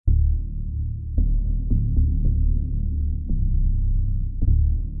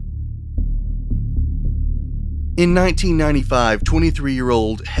In 1995,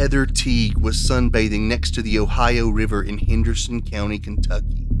 23-year-old Heather Teague was sunbathing next to the Ohio River in Henderson County,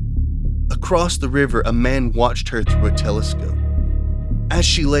 Kentucky. Across the river, a man watched her through a telescope. As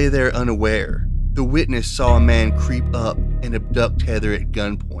she lay there unaware, the witness saw a man creep up and abduct Heather at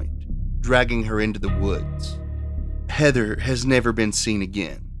gunpoint, dragging her into the woods. Heather has never been seen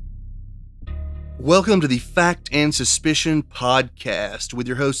again. Welcome to the Fact and Suspicion podcast with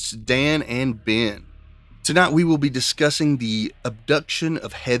your hosts Dan and Ben. Tonight we will be discussing the abduction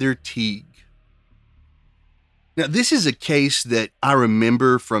of Heather Teague. Now, this is a case that I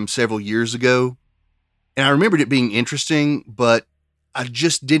remember from several years ago, and I remembered it being interesting, but I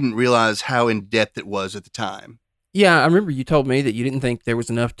just didn't realize how in-depth it was at the time. Yeah, I remember you told me that you didn't think there was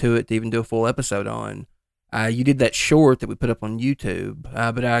enough to it to even do a full episode on. You did that short that we put up on YouTube,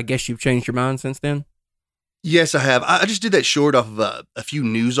 but I guess you've changed your mind since then? Yes, I have. I just did that short off of a few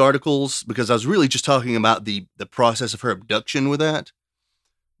news articles because I was really just talking about the process of her abduction with that.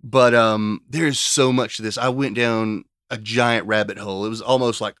 But there's so much to this. I went down a giant rabbit hole. It was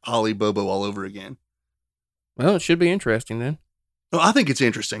almost like Holly Bobo all over again. Well, it should be interesting then. Well, I think it's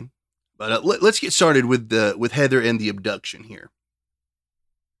interesting. But let's get started with Heather and the abduction here.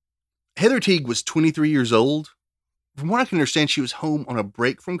 Heather Teague was 23 years old. From what I can understand, she was home on a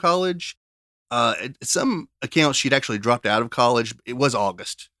break from college. At some accounts, she'd actually dropped out of college. It was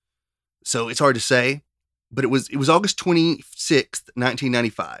August, so it's hard to say. But it was August 26th,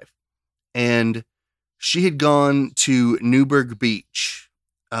 1995, and she had gone to Newburgh Beach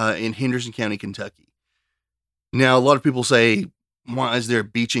in Henderson County, Kentucky. Now, a lot of people say, why is there a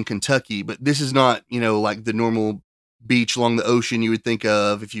beach in Kentucky? But this is not, like the normal beach along the ocean you would think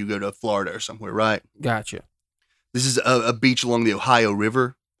of if you go to Florida or somewhere, right? Gotcha. This is a beach along the Ohio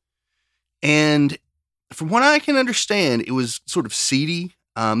River. And from what I can understand, it was sort of seedy.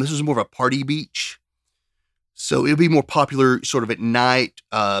 This was more of a party beach. So it would be more popular sort of at night.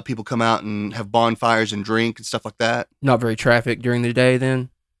 People come out and have bonfires and drink and stuff like that. Not very traffic during the day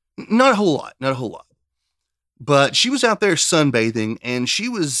then? Not a whole lot. But she was out there sunbathing, and she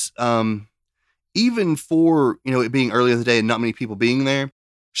was, even for, it being early in the day and not many people being there,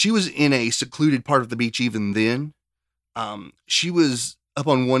 she was in a secluded part of the beach even then. She was up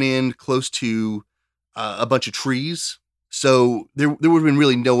on one end close to a bunch of trees. So there would have been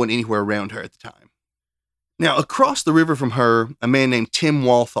really no one anywhere around her at the time. Now, across the river from her, a man named Tim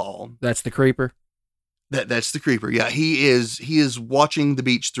Walthall. That's the creeper? That's the creeper, yeah. He is watching the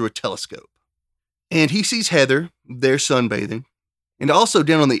beach through a telescope. And he sees Heather there sunbathing. And also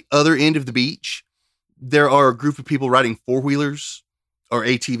down on the other end of the beach, there are a group of people riding four-wheelers or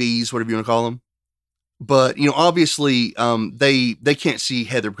ATVs, whatever you want to call them. But, obviously, they can't see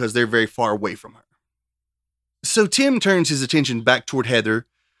Heather because they're very far away from her. So Tim turns his attention back toward Heather,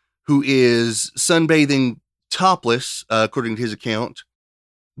 who is sunbathing topless, according to his account,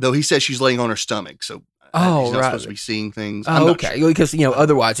 though he says she's laying on her stomach. So he's not supposed to be seeing things. Oh, okay. Sure. Because,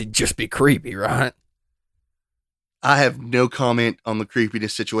 otherwise it'd just be creepy, right? I have no comment on the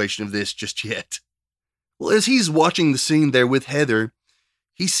creepiness situation of this just yet. Well, as he's watching the scene there with Heather,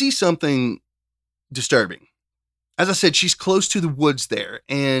 he sees something disturbing. As I said, she's close to the woods there,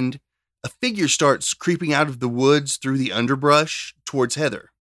 and a figure starts creeping out of the woods through the underbrush towards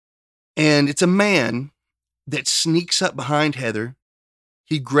Heather. And it's a man that sneaks up behind Heather.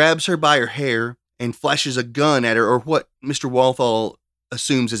 He grabs her by her hair and flashes a gun at her, or what Mr. Walthall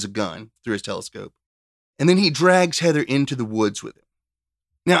assumes is a gun through his telescope. And then he drags Heather into the woods with him.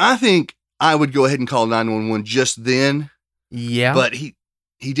 Now, I think I would go ahead and call 911 just then. Yeah. But he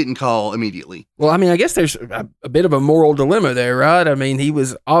didn't call immediately. Well, I guess there's a bit of a moral dilemma there, right? He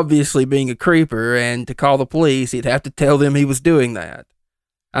was obviously being a creeper, and to call the police, he'd have to tell them he was doing that.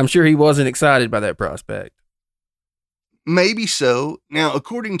 I'm sure he wasn't excited by that prospect. Maybe so. Now,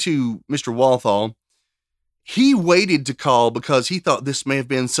 according to Mr. Walthall, he waited to call because he thought this may have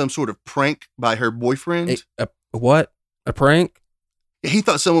been some sort of prank by her boyfriend. What? A prank? He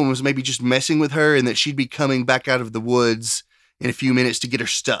thought someone was maybe just messing with her and that she'd be coming back out of the woods in a few minutes to get her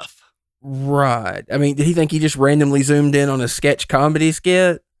stuff. Right. Did he think he just randomly zoomed in on a sketch comedy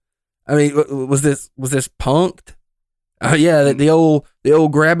skit? Was this punked? Yeah, the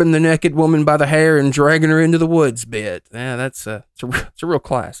old grabbing the naked woman by the hair and dragging her into the woods bit. Yeah, it's a real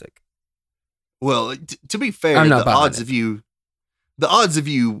classic. Well, to be fair, the odds of you,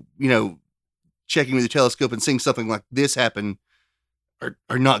 checking with your telescope and seeing something like this happen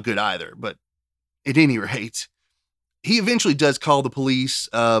are not good either. But at any rate, he eventually does call the police.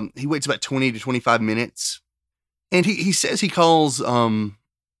 He waits about 20 to 25 minutes. And he says he calls,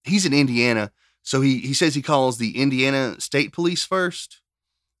 he's in Indiana. So he says he calls the Indiana State Police first.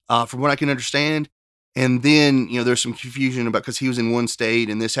 From what I can understand, And then, there's some confusion about because he was in one state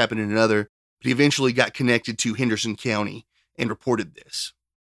and this happened in another. But he eventually got connected to Henderson County and reported this.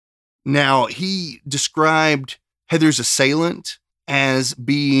 Now, he described Heather's assailant as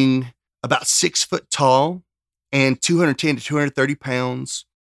being about 6 foot tall and 210 to 230 pounds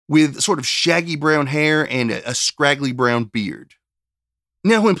with sort of shaggy brown hair and a scraggly brown beard.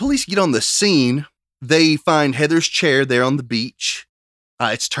 Now, when police get on the scene, they find Heather's chair there on the beach.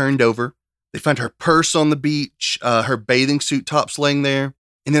 It's turned over. They find her purse on the beach, her bathing suit tops laying there.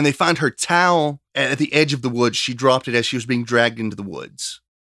 And then they find her towel at the edge of the woods. She dropped it as she was being dragged into the woods.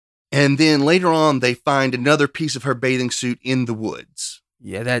 And then later on, they find another piece of her bathing suit in the woods.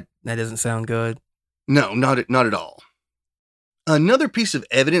 Yeah, that doesn't sound good. No, not at all. Another piece of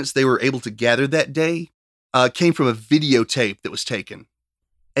evidence they were able to gather that day came from a videotape that was taken.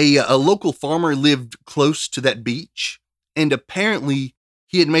 A local farmer lived close to that beach, and apparently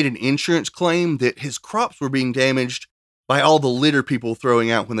he had made an insurance claim that his crops were being damaged by all the litter people throwing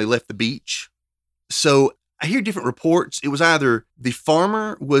out when they left the beach. So I hear different reports. It was either the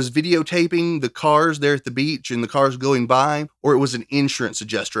farmer was videotaping the cars there at the beach and the cars going by, or it was an insurance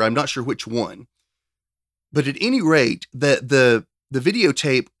adjuster. I'm not sure which one. But at any rate, the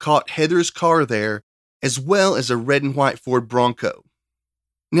videotape caught Heather's car there, as well as a red and white Ford Bronco.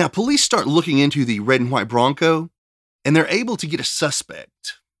 Now, police start looking into the red and white Bronco, and they're able to get a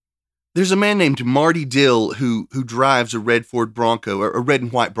suspect. There's a man named Marty Dill who drives a red Ford Bronco, or a red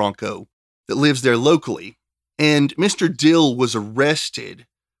and white Bronco, that lives there locally. And Mr. Dill was arrested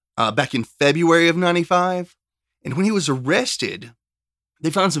back in February of 95. And when he was arrested, they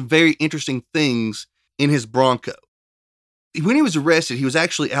found some very interesting things in his Bronco. When he was arrested, he was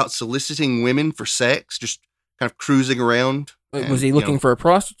actually out soliciting women for sex, just kind of cruising around. Was he looking for a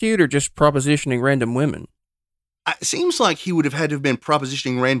prostitute or just propositioning random women? It seems like he would have had to have been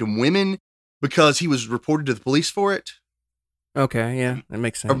propositioning random women because he was reported to the police for it. Okay, yeah, that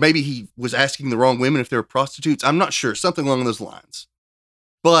makes sense. Or maybe he was asking the wrong women if they were prostitutes. I'm not sure. Something along those lines.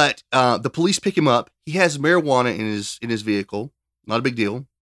 But the police pick him up. He has marijuana in his vehicle. Not a big deal.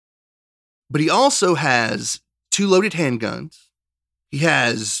 But he also has 2 loaded handguns. He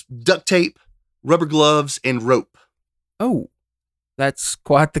has duct tape, rubber gloves, and rope. Oh, that's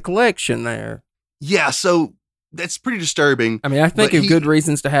quite the collection there. Yeah, so that's pretty disturbing. I mean, I think of good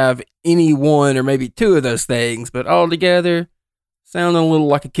reasons to have any one or maybe 2 of those things, but all together, sounding a little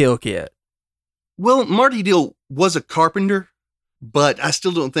like a kill kit. Well, Marty Dill was a carpenter, but I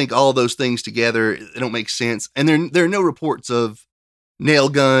still don't think all those things together, they don't make sense. And there are no reports of nail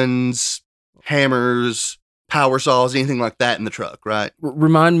guns, hammers, power saws, anything like that in the truck, right?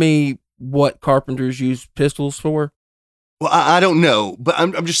 Remind me what carpenters use pistols for? Well, I don't know, but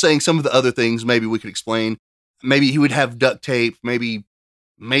I'm just saying some of the other things maybe we could explain. Maybe he would have duct tape, maybe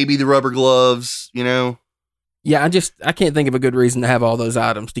the rubber gloves, Yeah, I can't think of a good reason to have all those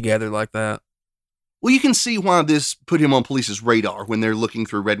items together like that. Well, you can see why this put him on police's radar when they're looking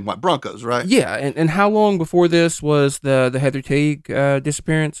through red and white Broncos, right? Yeah, and how long before this was the Heather Teague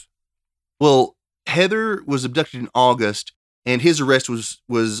disappearance? Well, Heather was abducted in August, and his arrest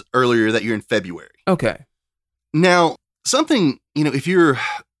was earlier that year in February. Okay. Now, something, if you're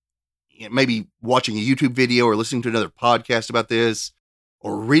maybe watching a YouTube video or listening to another podcast about this,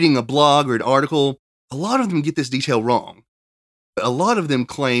 or reading a blog or an article, a lot of them get this detail wrong. A lot of them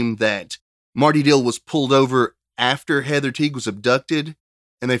claim that Marty Dill was pulled over after Heather Teague was abducted,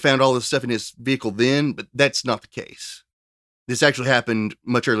 and they found all this stuff in his vehicle then, but that's not the case. This actually happened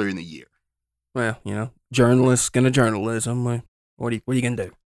much earlier in the year. Well, journalists gonna journalism. What are you gonna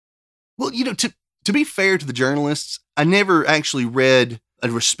do? Well, to be fair to the journalists, I never actually read a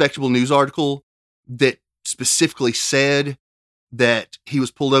respectable news article that specifically said that he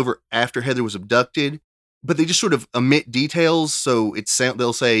was pulled over after Heather was abducted, but they just sort of omit details. So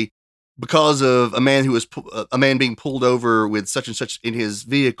they'll say, because of a man being pulled over with such and such in his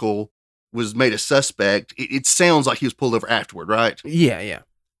vehicle was made a suspect. It sounds like he was pulled over afterward, right? Yeah.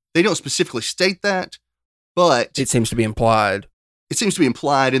 They don't specifically state that, but it seems to be implied. It seems to be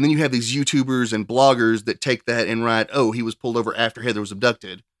implied, and then you have these YouTubers and bloggers that take that and write, "Oh, he was pulled over after Heather was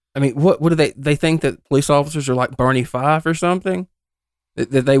abducted." I mean, what do they think that police officers are like Barney Fife or something?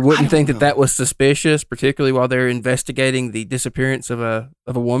 That they wouldn't think that was suspicious, particularly while they're investigating the disappearance of a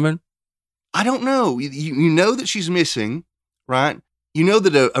woman? I don't know. You know that she's missing, right? You know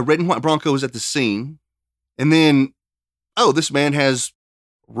that a red and white Bronco was at the scene, and then, this man has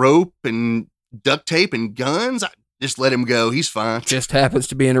rope and duct tape and guns. Just let him go. He's fine. Just happens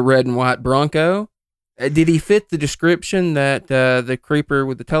to be in a red and white Bronco. Did he fit the description that the creeper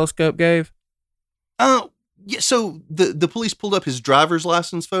with the telescope gave? Yeah. So the police pulled up his driver's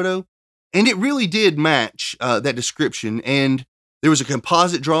license photo, And it really did match that description. And there was a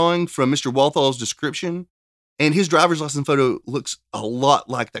composite drawing from Mr. Walthal's description, and his driver's license photo looks a lot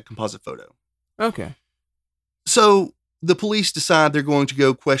like that composite photo. Okay. So the police decide they're going to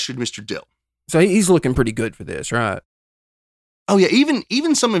go question Mr. Dill. So he's looking pretty good for this, right? Oh, yeah.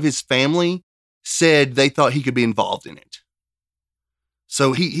 Even some of his family said they thought he could be involved in it.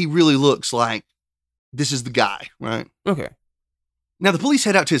 So he really looks like this is the guy, right? Okay. Now, the police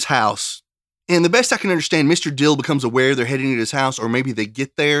head out to his house, and the best I can understand, Mr. Dill becomes aware they're heading to his house, or maybe they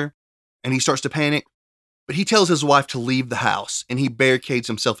get there, and he starts to panic. But he tells his wife to leave the house, and he barricades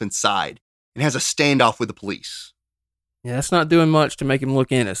himself inside and has a standoff with the police. Yeah, that's not doing much to make him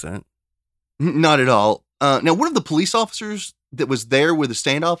look innocent. Not at all. Now, one of the police officers that was there with the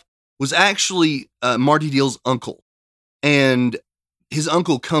standoff was actually Marty Dill's uncle. And his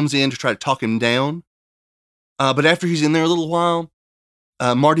uncle comes in to try to talk him down. But after he's in there a little while,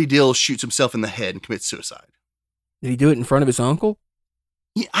 Marty Dill shoots himself in the head and commits suicide. Did he do it in front of his uncle?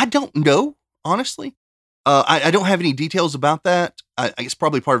 Yeah, I don't know, honestly. I don't have any details about that. I guess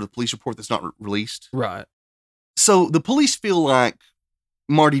probably part of the police report that's not released. Right. So the police feel like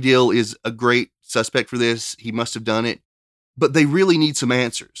Marty Dill is a great suspect for this. He must have done it, but they really need some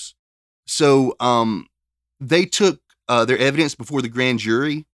answers. So they took their evidence before the grand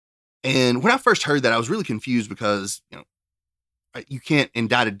jury. And when I first heard that, I was really confused because, you can't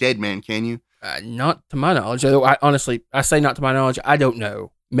indict a dead man, can you? Not to my knowledge. Although I say not to my knowledge. I don't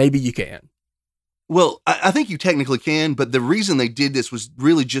know. Maybe you can. Well, I think you technically can, but the reason they did this was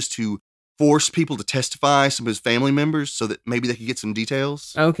really just to force people to testify, some of his family members, so that maybe they could get some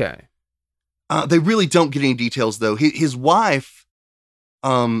details. Okay. They really don't get any details, though. His wife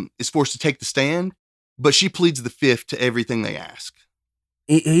is forced to take the stand, but she pleads the fifth to everything they ask.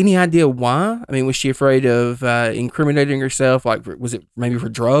 Any idea why? I mean, was she afraid of incriminating herself? Like, was it maybe for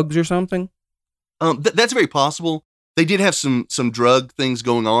drugs or something? That's very possible. They did have some drug things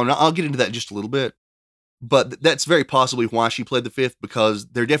going on. I'll get into that in just a little bit. But that's very possibly why she pled the fifth, because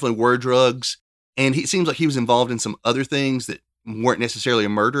there definitely were drugs. And it seems like he was involved in some other things that weren't necessarily a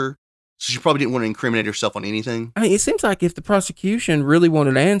murder. So she probably didn't want to incriminate herself on anything. I mean, it seems like if the prosecution really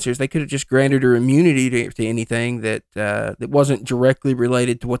wanted answers, they could have just granted her immunity to anything that wasn't directly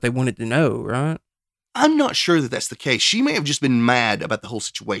related to what they wanted to know, right? I'm not sure that that's the case. She may have just been mad about the whole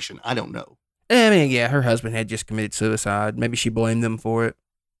situation. I don't know. I mean, yeah, her husband had just committed suicide. Maybe she blamed them for it.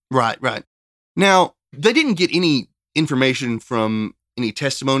 Right. Now, they didn't get any information from any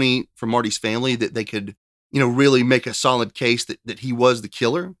testimony from Marty's family that they could, really make a solid case that he was the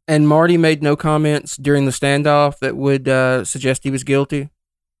killer. And Marty made no comments during the standoff that would suggest he was guilty?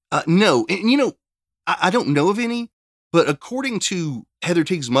 No. And, I don't know of any, but according to Heather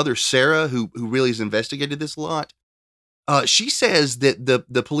Teague's mother, Sarah, who really has investigated this a lot, she says that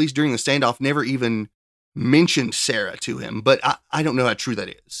the police during the standoff never even mentioned Sarah to him, but I don't know how true that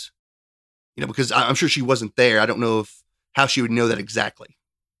is. Because I'm sure she wasn't there. I don't know how she would know that exactly.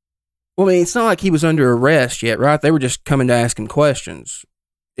 Well, I mean, it's not like he was under arrest yet, right? They were just coming to ask him questions.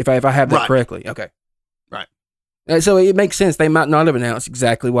 If I have that correctly. Okay. Right. So it makes sense. They might not have announced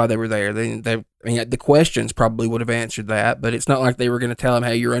exactly why they were there. The questions probably would have answered that, but it's not like they were going to tell him,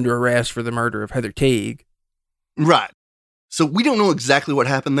 hey, you're under arrest for the murder of Heather Teague. Right. So we don't know exactly what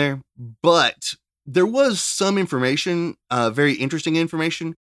happened there, but there was some information, very interesting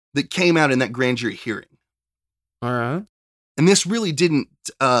information, that came out in that grand jury hearing. All right. And this really didn't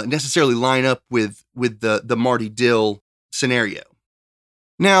necessarily line up with the Marty Dill scenario.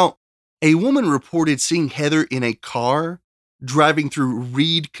 Now, a woman reported seeing Heather in a car driving through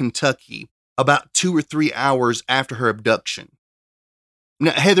Reed, Kentucky, about 2 or 3 hours after her abduction.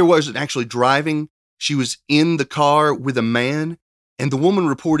 Now, Heather wasn't actually driving. She was in the car with a man. And the woman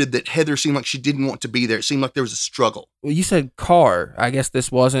reported that Heather seemed like she didn't want to be there. It seemed like there was a struggle. Well, you said car. I guess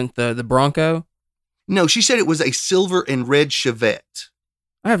this wasn't the Bronco? No, she said it was a silver and red Chevette.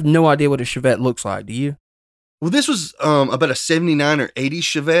 I have no idea what a Chevette looks like. Do you? Well, this was about a 79 or 80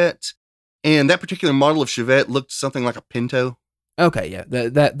 Chevette. And that particular model of Chevette looked something like a Pinto. Okay, yeah.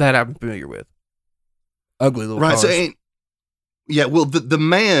 That I'm familiar with. Ugly little cars. Right, so, well, the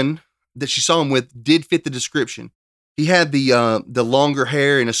man that she saw him with did fit the description. He had the longer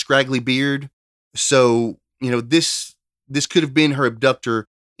hair and a scraggly beard. So, this could have been her abductor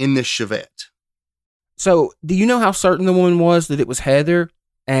in this Chevette. So, do you know how certain the woman was that it was Heather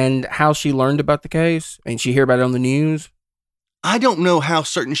and how she learned about the case? And she heard about it on the news? I don't know how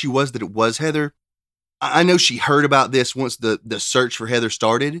certain she was that it was Heather. I know she heard about this once the search for Heather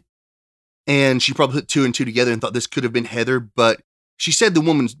started. And she probably put 2 and 2 together and thought this could have been Heather. But she said the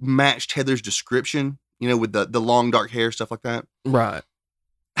woman matched Heather's description. With the long dark hair, stuff like that. Right.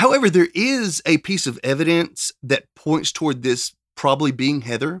 However, there is a piece of evidence that points toward this probably being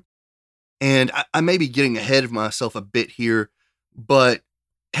Heather. And I may be getting ahead of myself a bit here, but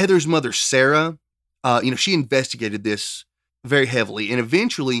Heather's mother, Sarah, she investigated this very heavily. And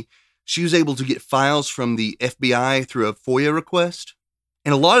eventually, she was able to get files from the FBI through a FOIA request.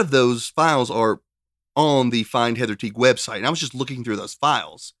 And a lot of those files are on the Find Heather Teague website. And I was just looking through those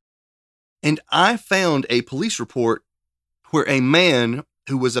files. And I found a police report where a man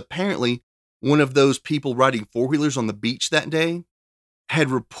who was apparently one of those people riding four-wheelers on the beach that day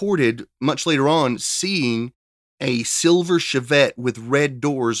had reported much later on seeing a silver Chevette with red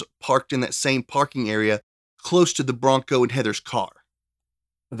doors parked in that same parking area close to the Bronco and Heather's car.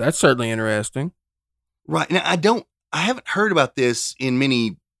 That's certainly interesting. Right. Now, I haven't heard about this in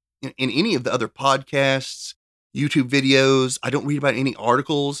any of the other podcasts, YouTube videos. I don't read about any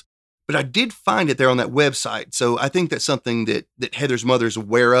articles, but I did find it there on that website. So I think that's something that Heather's mother is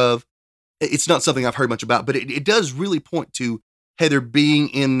aware of. It's not something I've heard much about, but it does really point to Heather being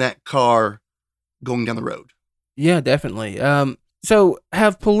in that car going down the road. Yeah, definitely. So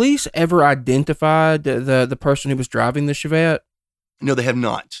have police ever identified the person who was driving the Chevette? No, they have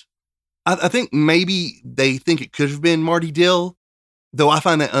not. I think maybe they think it could have been Marty Dill, though I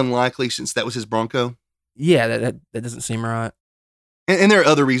find that unlikely since that was his Bronco. Yeah, that doesn't seem right. And there are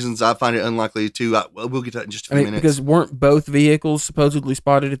other reasons I find it unlikely too. We'll get to that in just a few minutes. Because weren't both vehicles supposedly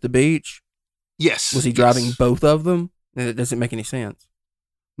spotted at the beach? Yes. Was he driving both of them? It doesn't make any sense.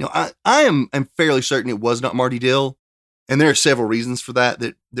 No, I am fairly certain it was not Marty Dill, and there are several reasons for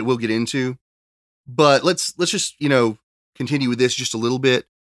that we'll get into. But let's just continue with this just a little bit.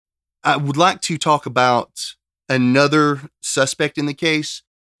 I would like to talk about another suspect in the case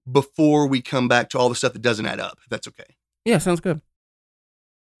before we come back to all the stuff that doesn't add up, if that's okay. Yeah, sounds good.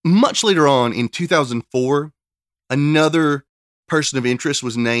 Much later on in 2004, another person of interest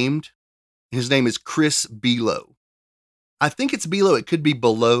was named. His name is Chris Below. I think it's Below. It could be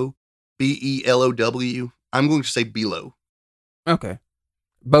Below, Below. I'm going to say Below. Okay.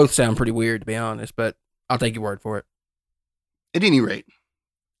 Both sound pretty weird, to be honest, but I'll take your word for it. At any rate,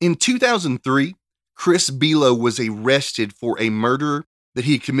 in 2003, Chris Below was arrested for a murder that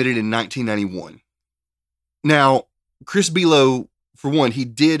he had committed in 1991. Now, Chris Below, for one, he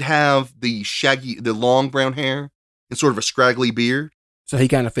did have the long brown hair and sort of a scraggly beard. So he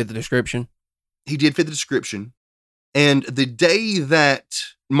kind of fit the description. He did fit the description. And the day that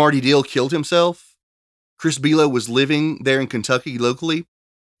Marty Dill killed himself, Chris Below was living there in Kentucky locally.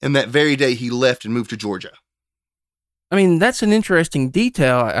 And that very day he left and moved to Georgia. I mean, that's an interesting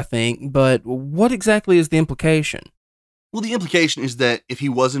detail, I think, but what exactly is the implication? Well, the implication is that if he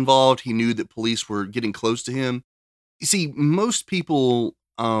was involved, he knew that police were getting close to him. You see, most people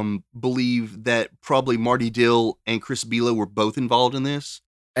believe that probably Marty Dill and Chris Below were both involved in this.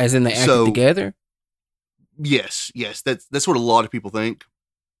 As in they acted together? Yes. That's what a lot of people think.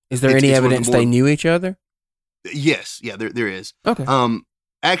 Is there any evidence they knew each other? Yes. Yeah, there is. Okay.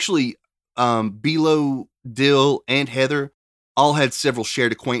 Actually, Below, Dill, and Heather all had several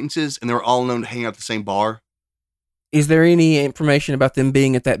shared acquaintances, and they were all known to hang out at the same bar. Is there any information about them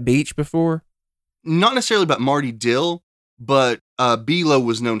being at that beach before? Not necessarily about Marty Dill, but Below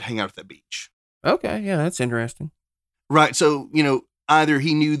was known to hang out at that beach. Okay, yeah, that's interesting. Right, so, either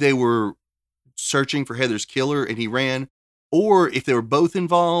he knew they were searching for Heather's killer and he ran, or if they were both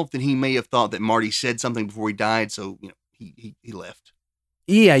involved, then he may have thought that Marty said something before he died, so, he left.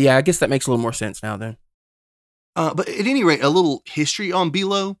 Yeah, I guess that makes a little more sense now then. But at any rate, a little history on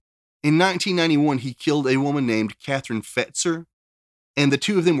Below. In 1991, he killed a woman named Catherine Fetzer, and the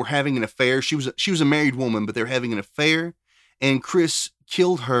two of them were having an affair. She was a married woman, but they were having an affair, and Chris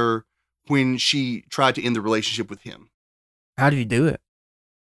killed her when she tried to end the relationship with him. How did he do it?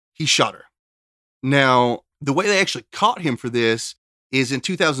 He shot her. Now, the way they actually caught him for this is in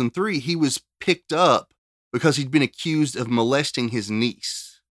 2003, he was picked up because he'd been accused of molesting his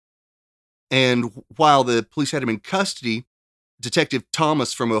niece. And while the police had him in custody, Detective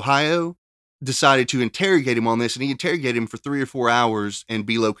Thomas from Ohio decided to interrogate him on this, and he interrogated him for 3 or 4 hours, and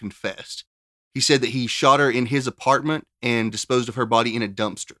Below confessed. He said that he shot her in his apartment and disposed of her body in a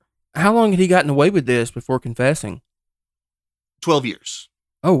dumpster. How long had he gotten away with this before confessing? 12 years.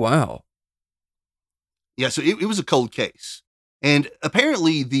 Oh, wow. Yeah, so it was a cold case. And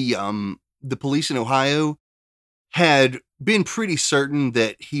apparently the police in Ohio had been pretty certain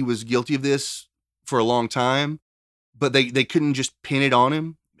that he was guilty of this for a long time, but they couldn't just pin it on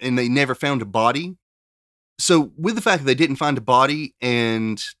him, and they never found a body. So with the fact that they didn't find a body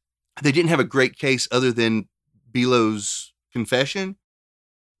and they didn't have a great case other than Below's confession,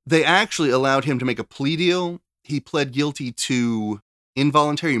 they actually allowed him to make a plea deal. He pled guilty to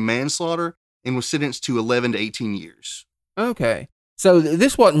involuntary manslaughter and was sentenced to 11 to 18 years. Okay. So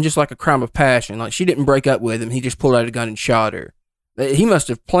this wasn't just like a crime of passion. Like, she didn't break up with him. He just pulled out a gun and shot her. He must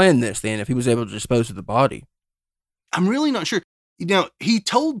have planned this then if he was able to dispose of the body. I'm really not sure. Now, he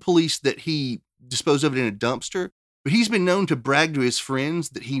told police that he disposed of it in a dumpster, but he's been known to brag to his friends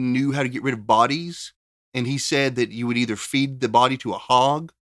that he knew how to get rid of bodies. And he said that you would either feed the body to a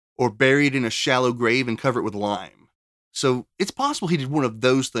hog or bury it in a shallow grave and cover it with lime. So it's possible he did one of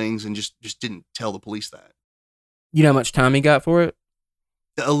those things and just didn't tell the police that. You know how much time he got for it?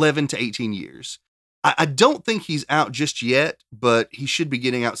 11 to 18 years. I don't think he's out just yet, but he should be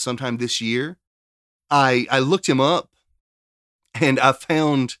getting out sometime this year. I looked him up and I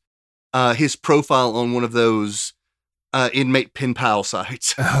found his profile on one of those inmate pen pal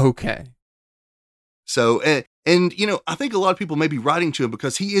sites. Okay. So, and you know, I think a lot of people may be writing to him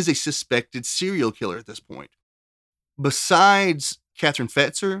because he is a suspected serial killer at this point. Besides Catherine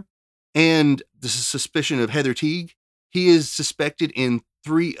Fetzer and the suspicion of Heather Teague, he is suspected in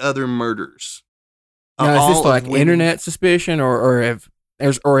 3 other murders. Now, is this like internet suspicion or has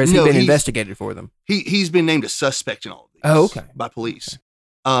he been investigated for them? He's been named a suspect in all of these. Oh, okay. By police.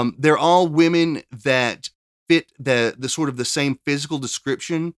 Okay. They're all women that fit the sort of the same physical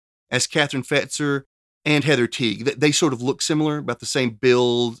description as Catherine Fetzer and Heather Teague. They sort of look similar, about the same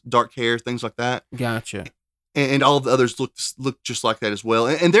build, dark hair, things like that. Gotcha. And all of the others look just like that as well.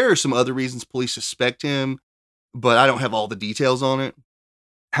 And there are some other reasons police suspect him, but I don't have all the details on it.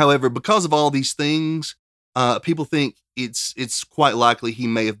 However, because of all these things, people think it's quite likely he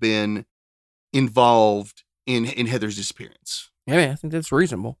may have been involved in Heather's disappearance. Yeah, I think that's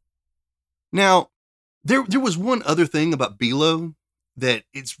reasonable. Now, there was one other thing about Bilo that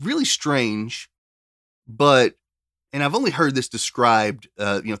it's really strange, and I've only heard this described,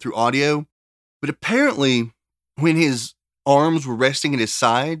 through audio, but apparently when his arms were resting at his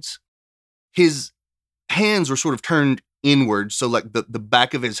sides, his hands were sort of turned inward. So like the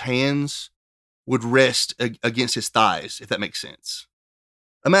back of his hands would rest against his thighs, if that makes sense.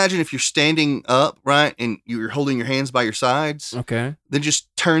 Imagine if you're standing up, right, and you're holding your hands by your sides. Okay. Then just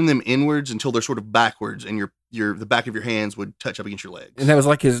turn them inwards until they're sort of backwards, and the back of your hands would touch up against your legs. And that was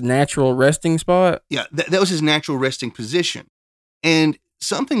like his natural resting spot? Yeah, that was his natural resting position. And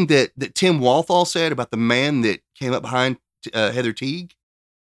something that Tim Walthall said about the man that came up behind Heather Teague,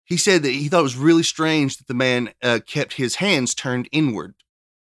 he said that he thought it was really strange that the man kept his hands turned inward.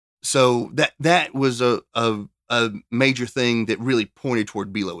 So that was a major thing that really pointed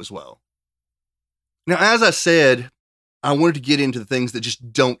toward Bilo as well. Now, as I said, I wanted to get into the things that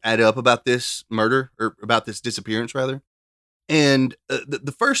just don't add up about this murder, or about this disappearance, rather. And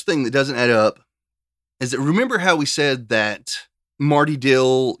the first thing that doesn't add up is that, remember how we said that Marty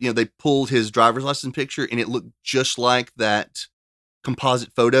Dill, they pulled his driver's license picture and it looked just like that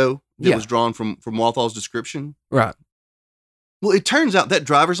composite photo that was drawn from Walthall's description? Right. Well, it turns out that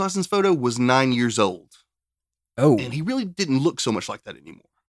driver's license photo was 9 years old. Oh. And he really didn't look so much like that anymore.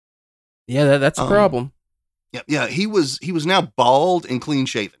 Yeah, that's a problem. Yeah. He was now bald and clean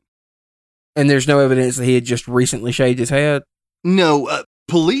shaven. And there's no evidence that he had just recently shaved his head? No.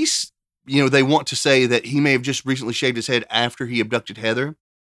 Police, they want to say that he may have just recently shaved his head after he abducted Heather.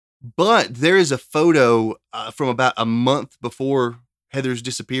 But there is a photo from about a month before Heather's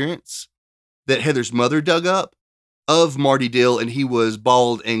disappearance that Heather's mother dug up of Marty Dill, and he was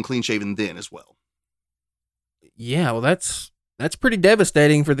bald and clean shaven then as well. Yeah, well, that's pretty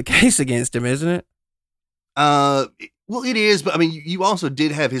devastating for the case against him, isn't it? Well, it is, but I mean, you also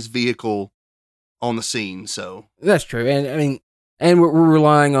did have his vehicle on the scene, so that's true. And I mean, and we're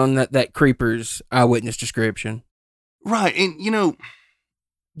relying on that creeper's eyewitness description, right? And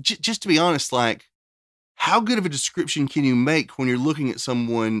just to be honest, like, how good of a description can you make when you're looking at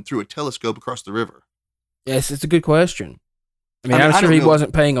someone through a telescope across the river? Yes, it's a good question. I mean, I'm sure he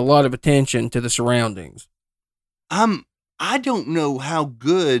wasn't paying a lot of attention to the surroundings. I don't know how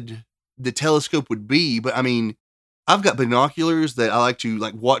good the telescope would be, but I mean, I've got binoculars that I like to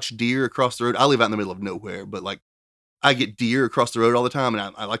watch deer across the road. I live out in the middle of nowhere, but I get deer across the road all the time,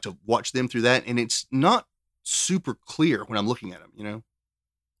 and I like to watch them through that. And it's not super clear when I'm looking at them,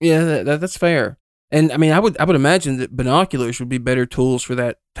 Yeah, that's fair. And I mean, I would imagine that binoculars would be better tools for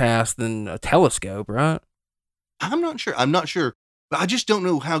that task than a telescope, right? I'm not sure, but I just don't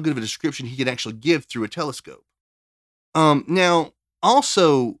know how good of a description he could actually give through a telescope. Now,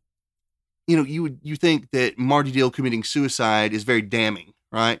 also, you think that Marty Dill committing suicide is very damning,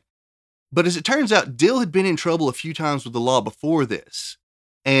 right? But as it turns out, Dill had been in trouble a few times with the law before this,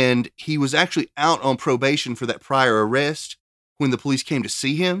 and he was actually out on probation for that prior arrest when the police came to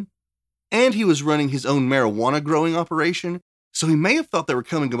see him, and he was running his own marijuana growing operation So he may have thought they were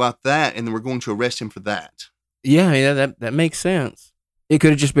coming about that and they were going to arrest him for that. Yeah, that makes sense. It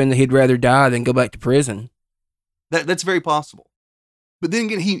could have just been that he'd rather die than go back to prison. That's very possible. But then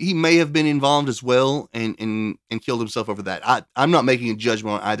again, he may have been involved as well and killed himself over that. I'm not making a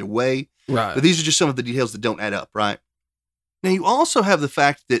judgment on either way. Right. But these are just some of the details that don't add up, right? Now, you also have the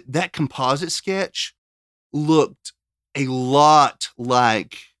fact that composite sketch looked a lot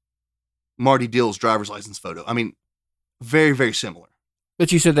like Marty Dill's driver's license photo. I mean, very, very similar.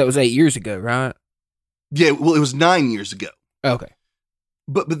 But you said that was 8 years ago, right? Yeah, well, it was 9 years ago. Okay.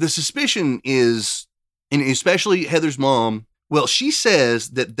 But the suspicion is, and especially Heather's mom, well, she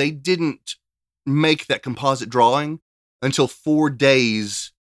says that they didn't make that composite drawing until 4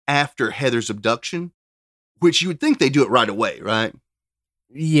 days after Heather's abduction, which you would think they do it right away, right?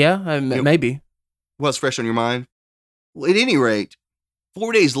 Yeah, maybe. Well, it's fresh on your mind. Well, at any rate,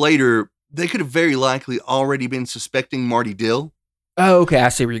 4 days later, they could have very likely already been suspecting Marty Dill. Oh, okay. I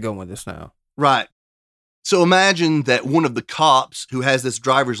see where you're going with this now. Right. So imagine that one of the cops who has this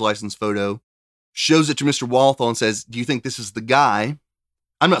driver's license photo shows it to Mr. Walthall and says, "Do you think this is the guy?"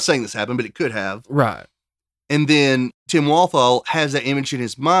 I'm not saying this happened, but it could have. Right. And then Tim Walthall has that image in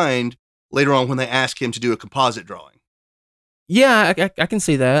his mind later on when they ask him to do a composite drawing. Yeah, I can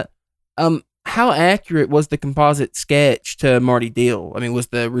see that. How accurate was the composite sketch to Marty Dill? I mean, was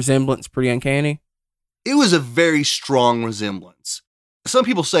the resemblance pretty uncanny? It was a very strong resemblance. Some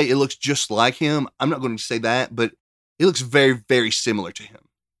people say it looks just like him. I'm not going to say that, but it looks very, very similar to him.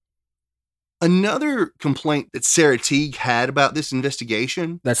 Another complaint that Sarah Teague had about this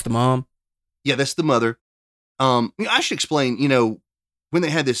investigation. That's the mom? Yeah, that's the mother. I should explain, when they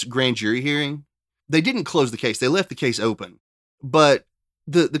had this grand jury hearing, they didn't close the case. They left the case open. But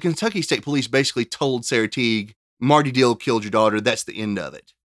the Kentucky State Police basically told Sarah Teague, Marty Dill killed your daughter. That's the end of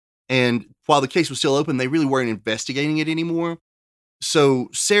it. And while the case was still open, they really weren't investigating it anymore. So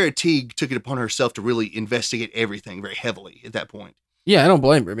Sarah Teague took it upon herself to really investigate everything very heavily at that point. Yeah, I don't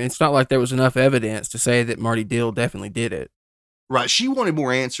blame her. I mean, it's not like there was enough evidence to say that Marty Dill definitely did it. Right. She wanted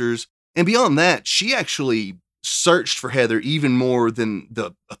more answers. And beyond that, she actually searched for Heather even more than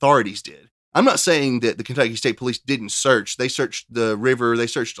the authorities did. I'm not saying that the Kentucky State Police didn't search. They searched the river. They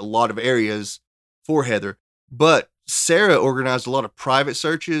searched a lot of areas for Heather. But Sarah organized a lot of private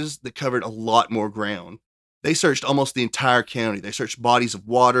searches that covered a lot more ground. They searched almost the entire county. They searched bodies of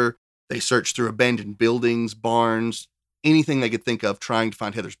water. They searched through abandoned buildings, barns, anything they could think of trying to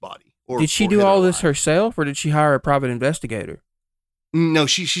find Heather's body. Did she do all this herself, or did she hire a private investigator? No,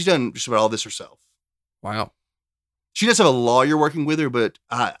 she's done just about all this herself. Wow. She does have a lawyer working with her, but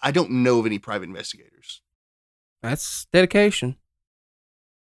I don't know of any private investigators. That's dedication.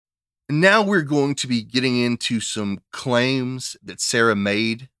 Now we're going to be getting into some claims that Sarah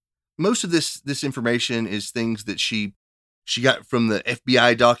made. Most of this information is things that she got from the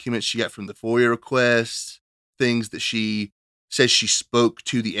FBI documents, she got from the FOIA requests, things that she says she spoke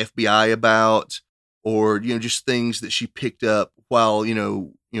to the FBI about, or just things that she picked up while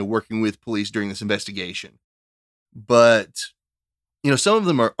working with police during this investigation. But some of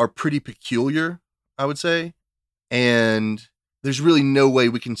them are pretty peculiar, I would say, and there's really no way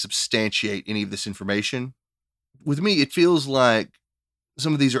we can substantiate any of this information. With me, it feels like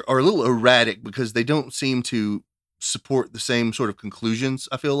some of these are a little erratic because they don't seem to support the same sort of conclusions,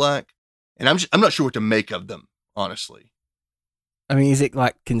 I feel like. And I'm not sure what to make of them, honestly. I mean, is it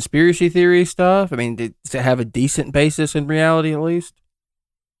like conspiracy theory stuff? I mean, does it have a decent basis in reality at least?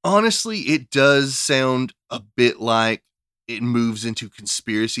 Honestly, it does sound a bit like it moves into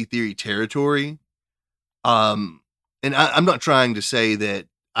conspiracy theory territory. And I'm not trying to say that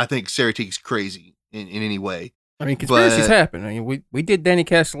I think Sarah Teague's crazy in any way. I mean, conspiracies happen. I mean, we did Danny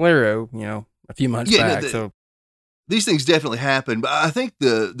Castellero, a few months back. So these things definitely happen. But I think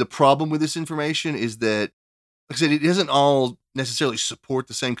the problem with this information is that, like I said, it doesn't all necessarily support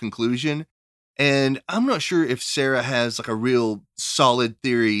the same conclusion. And I'm not sure if Sarah has like a real solid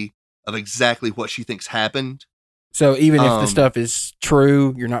theory of exactly what she thinks happened. So even if the stuff is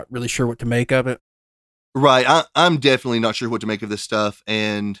true, you're not really sure what to make of it? Right. I'm definitely not sure what to make of this stuff.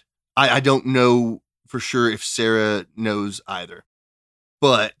 And I don't know for sure if Sarah knows either.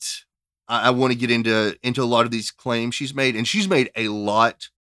 But I want to get into a lot of these claims she's made. And she's made a lot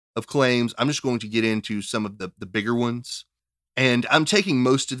of claims. I'm just going to get into some of the bigger ones. And I'm taking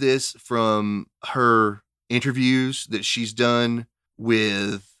most of this from her interviews that she's done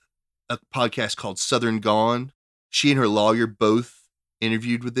with a podcast called Southern Gone. She and her lawyer both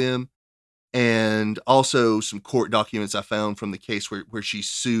interviewed with them. And also some court documents I found from the case where she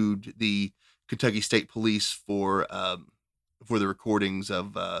sued the Kentucky State Police for the recordings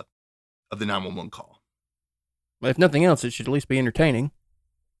of the 911 call. If nothing else, it should at least be entertaining.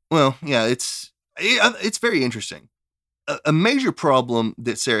 Well, yeah, it's very interesting. A major problem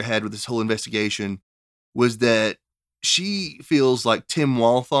that Sarah had with this whole investigation was that she feels like Tim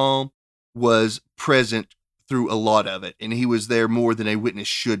Walthall was present through a lot of it, and he was there more than a witness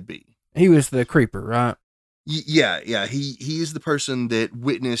should be. He was the creeper, right? Yeah. He is the person that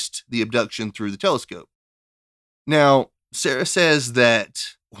witnessed the abduction through the telescope. Now, Sarah says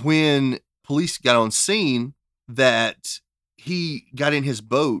that when police got on scene, that he got in his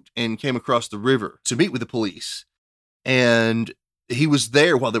boat and came across the river to meet with the police. And he was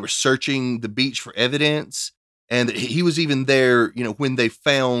there while they were searching the beach for evidence. And he was even there, when they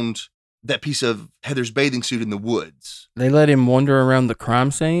found that piece of Heather's bathing suit in the woods. They let him wander around the crime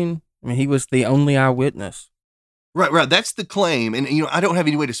scene? I mean, he was the only eyewitness. Right. That's the claim. And, I don't have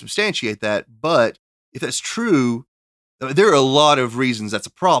any way to substantiate that. But if that's true, there are a lot of reasons that's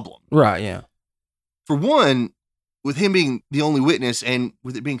a problem. Right, yeah. For one, with him being the only witness and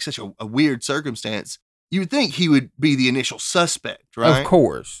with it being such a weird circumstance, you would think he would be the initial suspect, right? Of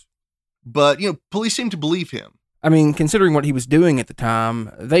course. But, police seem to believe him. I mean, considering what he was doing at the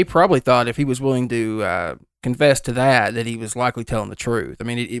time, they probably thought if he was willing to confess to that he was likely telling the truth. I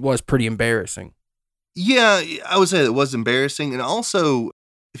mean, it was pretty embarrassing. Yeah, I would say it was embarrassing. And also,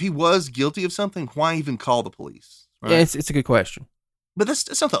 if he was guilty of something, why even call the police? Right? Yeah, it's a good question. But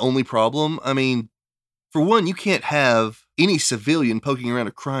that's not the only problem. I mean, for one, you can't have any civilian poking around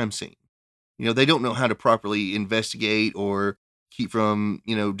a crime scene. They don't know how to properly investigate or keep from,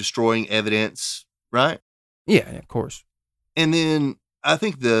 destroying evidence, right? Yeah, of course. And then I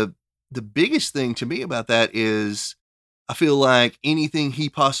think the biggest thing to me about that is I feel like anything he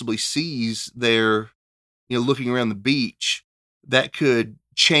possibly sees there, looking around the beach, that could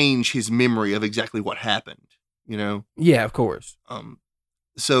change his memory of exactly what happened, Yeah, of course.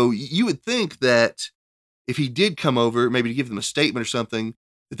 So you would think that if he did come over, maybe to give them a statement or something,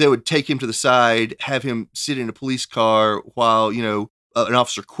 that they would take him to the side, have him sit in a police car while, an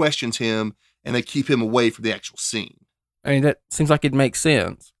officer questions him, and they keep him away from the actual scene. I mean, that seems like it makes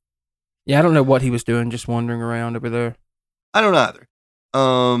sense. Yeah, I don't know what he was doing, just wandering around over there. I don't either.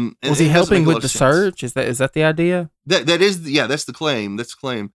 Was he helping with the search? Is that the idea? That's the claim. That's the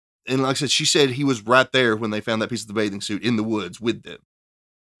claim. And like I said, she said he was right there when they found that piece of the bathing suit in the woods with them,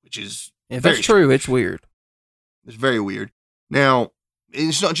 which is if that's true, it's weird. It's very weird. Now,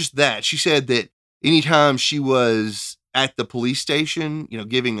 it's not just that. She said that anytime she was at the police station,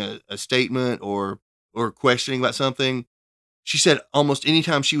 giving a statement or questioning about something, she said almost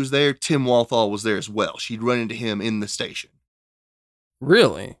anytime she was there, Tim Walthall was there as well. She'd run into him in the station.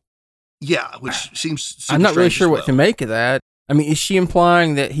 Really? Yeah, which seems super I'm not really strange sure as what well. to make of that. I mean, is she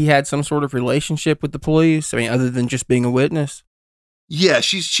implying that he had some sort of relationship with the police? I mean, other than just being a witness? Yeah,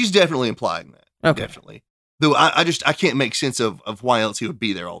 she's definitely implying that. Okay. Definitely. Though I just can't make sense of why else he would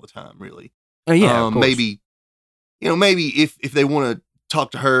be there all the time, really. Oh, yeah, of course. Maybe if they want to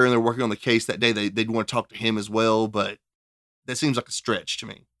talk to her and they're working on the case that day, they'd want to talk to him as well, but that seems like a stretch to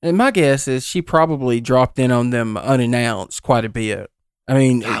me. And my guess is she probably dropped in on them unannounced quite a bit. I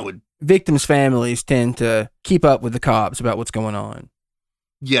mean, victims' families tend to keep up with the cops about what's going on.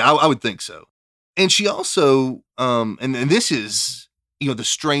 Yeah, I would think so. And she also, and this is, the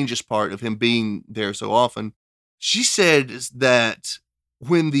strangest part of him being there so often, she said that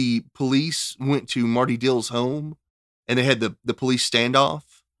when the police went to Marty Dill's home and they had the police standoff.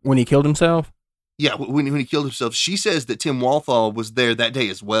 When he killed himself? Yeah, when he killed himself, she says that Tim Walthall was there that day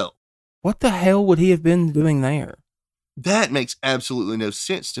as well. What the hell would he have been doing there? That makes absolutely no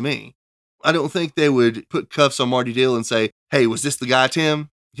sense to me. I don't think they would put cuffs on Marty Dill and say, "Hey, was this the guy, Tim?"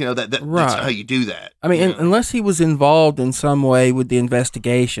 Right. That's not how you do that. I mean, unless he was involved in some way with the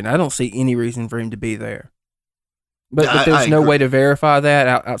investigation, I don't see any reason for him to be there. But there's no way to verify that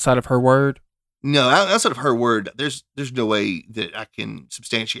outside of her word? No, outside of her word, there's no way that I can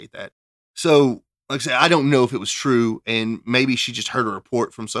substantiate that. So, like I said, I don't know if it was true, and maybe she just heard a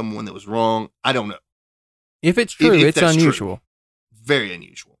report from someone that was wrong. I don't know. If it's true, If it's that's unusual. True. Very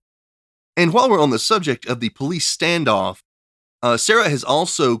unusual. And while we're on the subject of the police standoff, Sarah has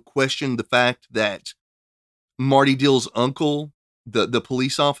also questioned the fact that Marty Dill's uncle, the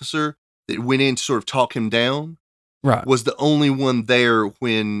police officer that went in to sort of talk him down, right, was the only one there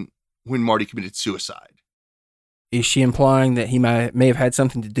when Marty committed suicide. Is she implying that he may have had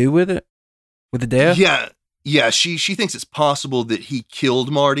something to do with it? With the death? Yeah. She thinks it's possible that he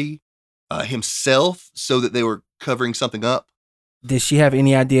killed Marty himself so that they were covering something up. Does she have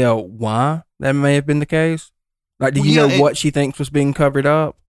any idea why that may have been the case? Like, do you know what she thinks was being covered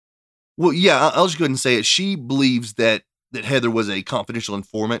up? Well, yeah, I'll just go ahead and say it. She believes that Heather was a confidential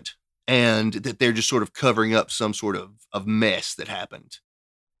informant. and that they're just sort of covering up some sort of mess that happened.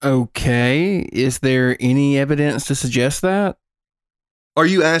 Okay. Is there any evidence to suggest that? Are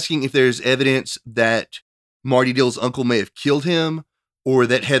you asking if there's evidence that Marty Dill's uncle may have killed him, or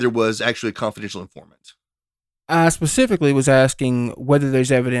that Heather was actually a confidential informant? I specifically was asking whether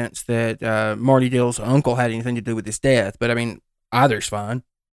there's evidence that Marty Dill's uncle had anything to do with his death, but I mean, either's fine.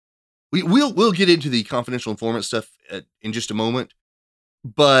 We'll get into the confidential informant stuff in just a moment,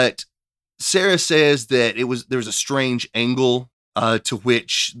 but Sarah says that there was a strange angle to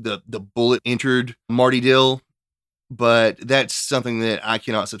which the bullet entered Marty Dill, but that's something that I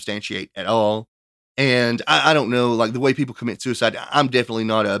cannot substantiate at all. And I don't know, like the way people commit suicide. I'm definitely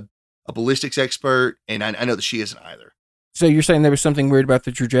not a ballistics expert, and I know that she isn't either. So you're saying there was something weird about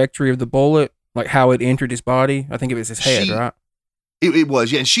the trajectory of the bullet, like how it entered his body? I think it was his head, right? It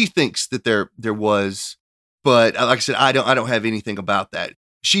was, yeah. And she thinks that there was, but like I said, I don't have anything about that.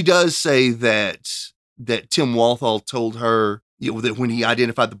 She does say that Tim Walthall told her, that when he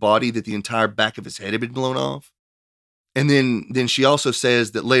identified the body, that the entire back of his head had been blown off. And then she also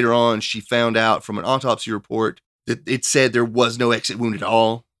says that later on she found out from an autopsy report that it said there was no exit wound at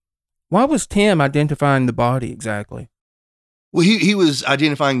all. Why was Tim identifying the body exactly? Well, he was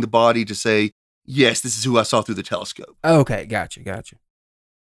identifying the body to say, yes, this is who I saw through the telescope. Okay, gotcha.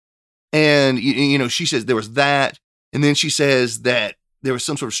 And, she says there was that. And then she says that there was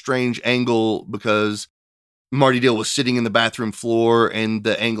some sort of strange angle because Marty Dill was sitting in the bathroom floor, and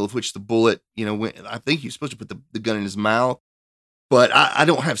the angle of which the bullet, went. I think he was supposed to put the gun in his mouth. But I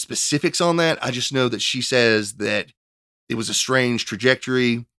don't have specifics on that. I just know that she says that it was a strange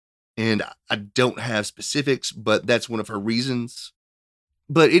trajectory. And I don't have specifics, but that's one of her reasons.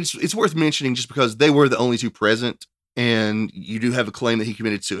 But it's worth mentioning just because they were the only two present, and you do have a claim that he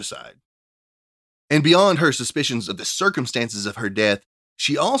committed suicide. And beyond her suspicions of the circumstances of her death,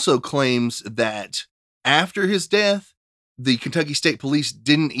 she also claims that after his death, the Kentucky State Police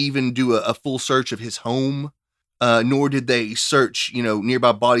didn't even do a full search of his home, nor did they search,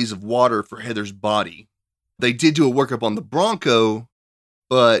 nearby bodies of water for Heather's body. They did do a workup on the Bronco,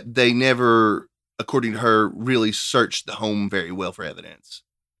 but they never, according to her, really searched the home very well for evidence.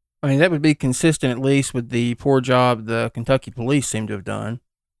 I mean, that would be consistent at least with the poor job the Kentucky police seem to have done.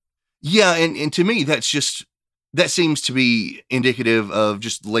 Yeah, and to me, that seems to be indicative of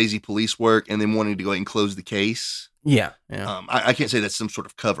just lazy police work and then wanting to go ahead and close the case. Yeah. I can't say that's some sort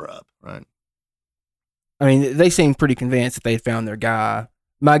of cover-up, right? I mean, they seemed pretty convinced that they'd found their guy.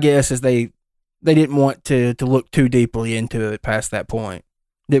 My guess is they didn't want to look too deeply into it past that point.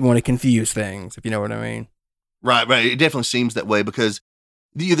 Didn't want to confuse things, if you know what I mean. Right. It definitely seems that way because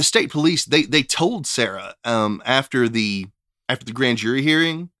the state police, they told Sarah after the grand jury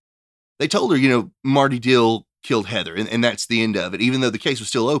hearing, they told her, Marty Dill killed Heather, and that's the end of it, even though the case was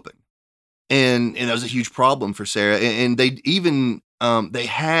still open. And that was a huge problem for Sarah. And they even they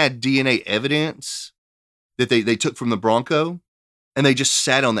had DNA evidence that they took from the Bronco, and they just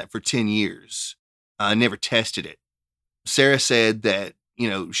sat on that for 10 years, never tested it. Sarah said that,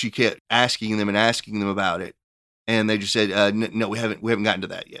 she kept asking them about it. And they just said, no, we haven't gotten to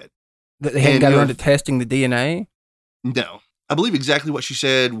that yet. They hadn't gotten around to testing the DNA? No. I believe exactly what she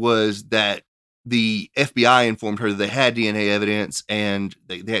said was that the FBI informed her that they had DNA evidence and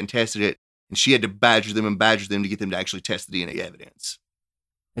they hadn't tested it. And she had to badger them to get them to actually test the DNA evidence.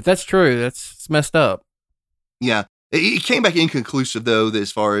 If that's true, it's messed up. Yeah. It came back inconclusive, though, that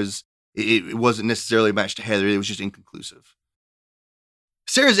as far as it wasn't necessarily a match to Heather. It was just inconclusive.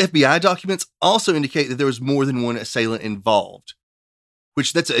 Sarah's FBI documents also indicate that there was more than one assailant involved,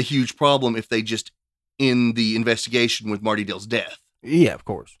 which that's a huge problem if they just end the investigation with Marty Dill's death. Yeah, of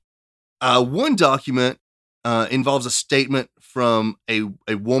course. One document involves a statement from a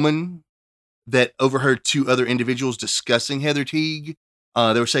woman that overheard two other individuals discussing Heather Teague.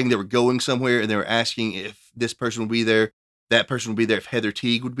 They were saying they were going somewhere, and they were asking if this person would be there, that person would be there, if Heather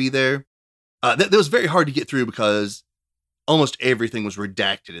Teague would be there. That was very hard to get through because almost everything was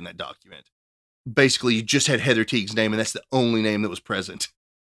redacted in that document. Basically, you just had Heather Teague's name, and that's the only name that was present.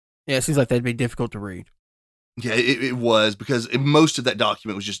 Yeah, it seems like that'd be difficult to read. Yeah, it was, because most of that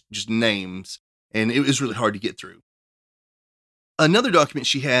document was just names, and it was really hard to get through. Another document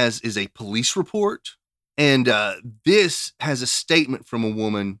she has is a police report, and this has a statement from a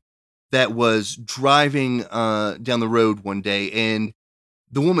woman that was driving down the road one day, and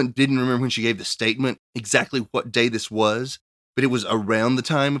the woman didn't remember when she gave the statement exactly what day this was, but it was around the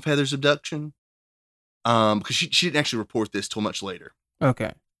time of Heather's abduction, because she didn't actually report this till much later.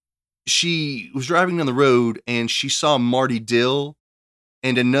 Okay. She was driving down the road, and she saw Marty Dill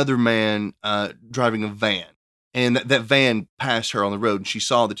and another man driving a van. And that van passed her on the road, and she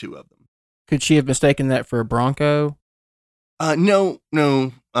saw the two of them. Could she have mistaken that for a Bronco? No,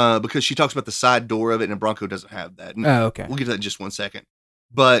 because she talks about the side door of it, and a Bronco doesn't have that. And Oh, okay. we'll get to that in just one second.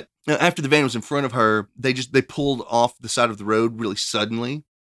 But after the van was in front of her, they pulled off the side of the road really suddenly.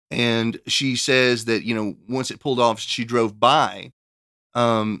 And she says that, once it pulled off, she drove by.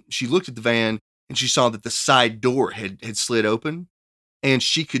 She looked at the van and she saw that the side door had slid open, and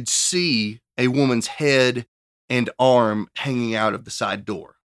she could see a woman's head and arm hanging out of the side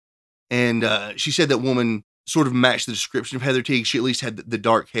door. And she said that woman sort of matched the description of Heather Teague. She at least had the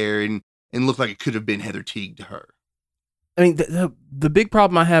dark hair and looked like it could have been Heather Teague to her. I mean, the big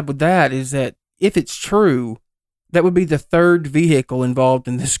problem I have with that is that if it's true, that would be the third vehicle involved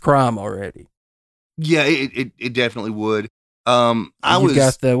in this crime already. Yeah, it definitely would. You've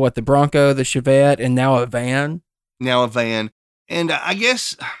got the Bronco, the Chevette, and now a van. And I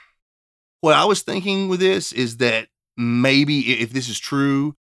guess what I was thinking with this is that maybe if this is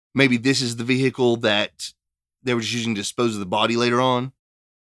true, maybe this is the vehicle that they were just using to dispose of the body later on.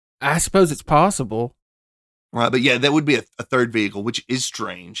 I suppose it's possible. Right, but yeah, that would be a third vehicle, which is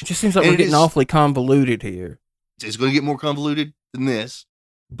strange. It just seems like we're getting awfully convoluted here. It's going to get more convoluted than this.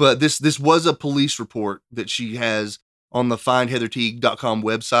 But this was a police report that she has on the findheatherteague.com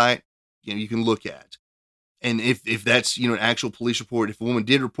website. You can look at. And if that's, an actual police report, if a woman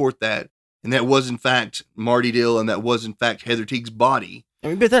did report that, and that was in fact Marty Dill, and that was in fact Heather Teague's body. I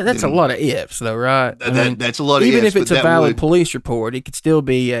mean, but that's a lot of ifs, though, right? That's a lot of ifs. Even if it's a valid police report, it could still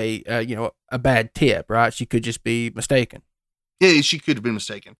be a bad tip, right? She could just be mistaken. Yeah, she could have been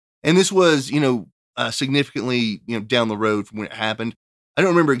mistaken. And this was, significantly, down the road from when it happened. I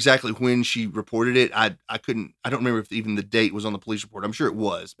don't remember exactly when she reported it. I don't remember if even the date was on the police report. I'm sure it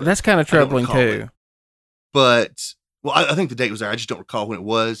was. But that's kind of troubling too. But, I think the date was there. I just don't recall when it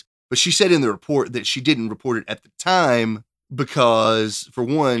was. But she said in the report that she didn't report it at the time because, for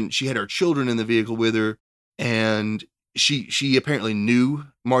one, she had her children in the vehicle with her, and she apparently knew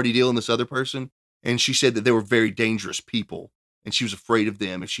Marty Dill and this other person, and she said that they were very dangerous people, and she was afraid of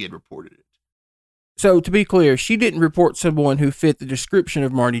them if she had reported it. So, to be clear, she didn't report someone who fit the description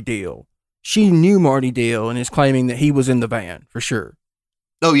of Marty Dill. She knew Marty Dill and is claiming that he was in the van, for sure.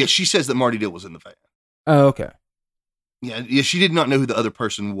 Oh, yeah, she says that Marty Dill was in the van. Oh, okay. Yeah, she did not know who the other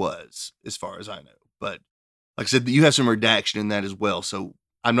person was, as far as I know. But, like I said, you have some redaction in that as well, so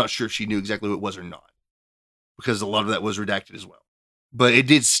I'm not sure if she knew exactly who it was or not, because a lot of that was redacted as well. But it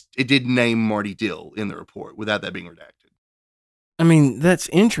did name Marty Dill in the report without that being redacted. I mean, that's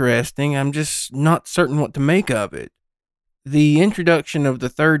interesting. I'm just not certain what to make of it. The introduction of the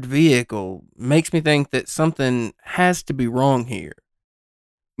third vehicle makes me think that something has to be wrong here.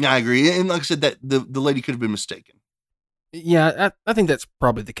 Yeah, I agree. And like I said, that the lady could have been mistaken. Yeah, I think that's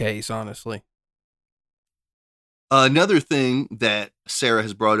probably the case, honestly. Another thing that Sarah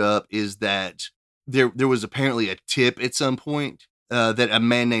has brought up is that there was apparently a tip at some point that a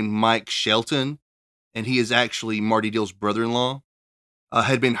man named Mike Shelton, and he is actually Marty Dill's brother-in-law,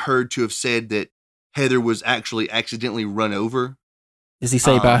 had been heard to have said that Heather was actually accidentally run over. Does he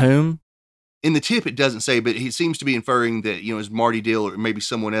say by whom? In the tip, it doesn't say, but he seems to be inferring that, it was Marty Dill or maybe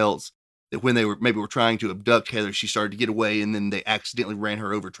someone else, that when they were trying to abduct Heather, she started to get away, and then they accidentally ran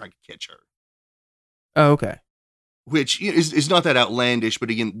her over trying to catch her. Oh, okay. Which is not that outlandish, but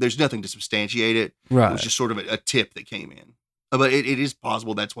again, there's nothing to substantiate it. Right. It was just sort of a tip that came in. But it is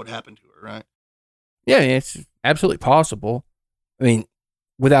possible that's what happened to her, right? Yeah, it's absolutely possible. I mean,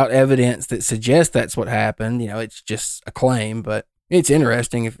 without evidence that suggests that's what happened, it's just a claim, but it's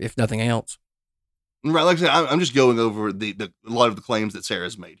interesting if nothing else. Right, like I said, I'm just going over a lot of the claims that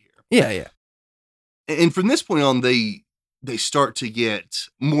Sarah's made here. Yeah. And from this point on, they start to get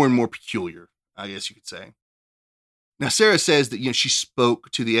more and more peculiar, I guess you could say. Now, Sarah says that, she spoke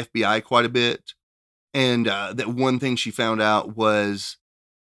to the FBI quite a bit, and that one thing she found out was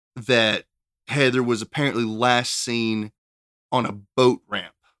that Heather was apparently last seen on a boat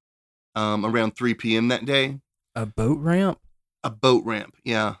ramp around 3 p.m. that day. A boat ramp? A boat ramp,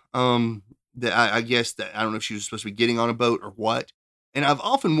 yeah. That I guess that, I don't know if she was supposed to be getting on a boat or what. And I've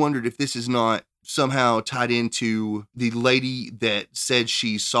often wondered if this is not somehow tied into the lady that said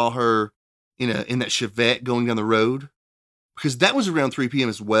she saw her in that Chevette going down the road, because that was around 3 p.m.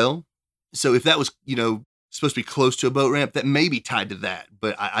 as well. So if that was, supposed to be close to a boat ramp, that may be tied to that,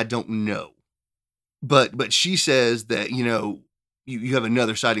 but I don't know. But she says that, you have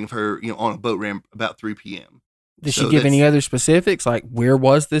another sighting of her, on a boat ramp about 3 p.m. Did she give any other specifics? Like, where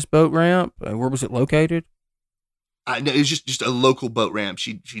was this boat ramp? Where was it located? It was just a local boat ramp.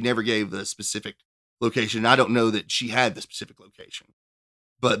 She never gave the specific location. I don't know that she had the specific location.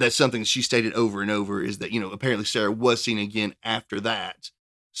 But that's something she stated over and over, is that, apparently Sarah was seen again after that.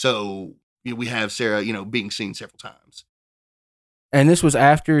 So we have Sarah, being seen several times. And this was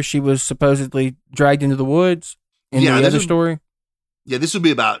after she was supposedly dragged into the woods in the other story? Yeah, this would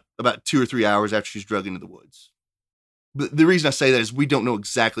be about 2 or 3 hours after she's dragged into the woods. But the reason I say that is we don't know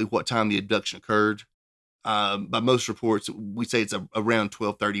exactly what time the abduction occurred. By most reports, we say it's around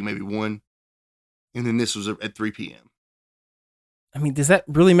 12:30, maybe 1. And then this was at 3 p.m. I mean, does that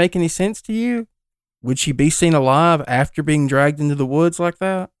really make any sense to you? Would she be seen alive after being dragged into the woods like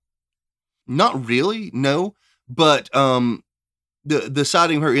that? Not really, no. But the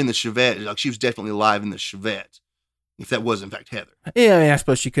sighting of her in the Chevette, like, she was definitely alive in the Chevette, if that was in fact Heather. Yeah, I mean, I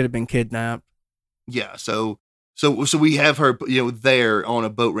suppose she could have been kidnapped. Yeah, so we have her, there on a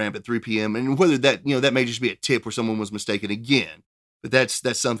boat ramp at 3 p.m. And whether that, that may just be a tip where someone was mistaken again. But that's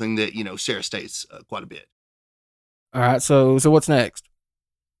something that, Sarah states quite a bit. All right, so what's next?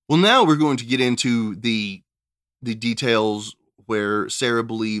 Well, now we're going to get into the details where Sarah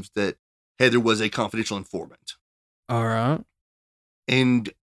believes that Heather was a confidential informant. All right.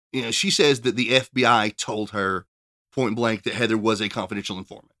 And, she says that the FBI told her point blank that Heather was a confidential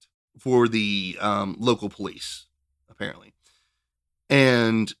informant for the local police, apparently.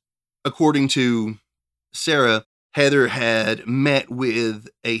 And according to Sarah, Heather had met with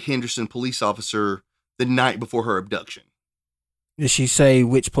a Henderson police officer the night before her abduction. Did she say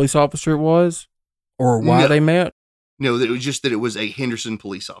which police officer it was or why they met? No, that it was just that it was a Henderson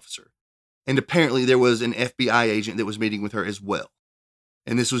police officer. And apparently there was an FBI agent that was meeting with her as well.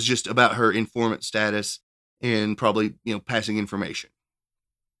 And this was just about her informant status and probably, passing information.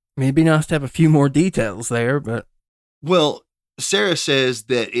 I mean, it'd be nice to have a few more details there, but... Well, Sarah says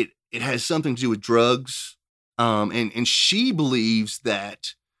that it has something to do with drugs. And she believes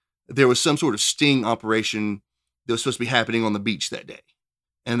that there was some sort of sting operation that was supposed to be happening on the beach that day.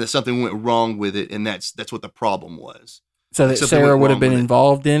 And that something went wrong with it, and that's what the problem was. So that Sarah would have been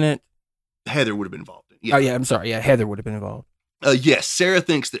involved in it? Heather would have been involved in it. Yeah. Oh, yeah, I'm sorry. Yeah, Heather would have been involved. Yes, Sarah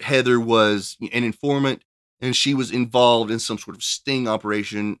thinks that Heather was an informant, and she was involved in some sort of sting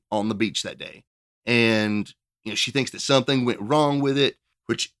operation on the beach that day. And, she thinks that something went wrong with it,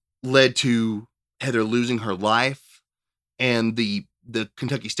 which led to Heather losing her life. And the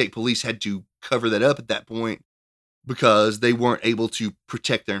Kentucky State Police had to cover that up at that point because they weren't able to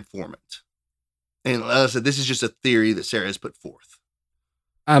protect their informant. And like I said, this is just a theory that Sarah has put forth.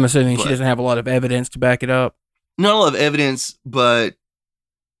 I'm assuming she doesn't have a lot of evidence to back it up. Not a lot of evidence, but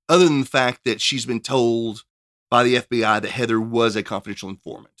other than the fact that she's been told by the FBI that Heather was a confidential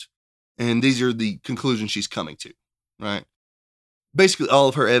informant. And these are the conclusions she's coming to, right? Basically, all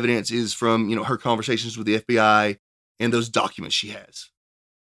of her evidence is from, her conversations with the FBI and those documents she has.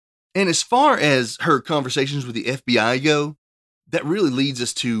 And as far as her conversations with the FBI go, that really leads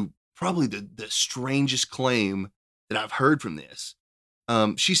us to probably the strangest claim that I've heard from this.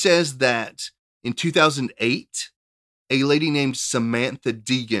 She says that in 2008, a lady named Samantha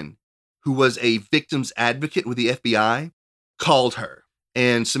Deegan, who was a victim's advocate with the FBI, called her.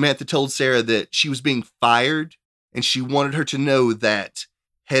 And Samantha told Sarah that she was being fired, and she wanted her to know that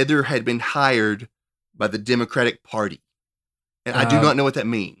Heather had been hired by the Democratic Party. And I do not know what that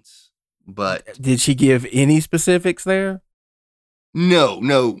means, but... Did she give any specifics there? No.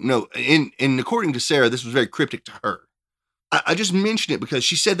 And according to Sarah, this was very cryptic to her. I just mentioned it because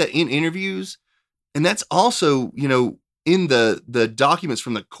she said that in interviews, and that's also, in the documents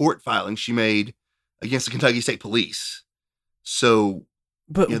from the court filing she made against the Kentucky State Police. So...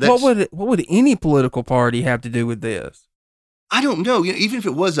 But what would any political party have to do with this? I don't know. Even if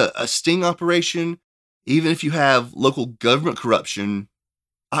it was a sting operation, even if you have local government corruption,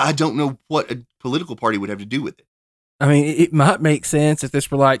 I don't know what a political party would have to do with it. I mean, it might make sense if this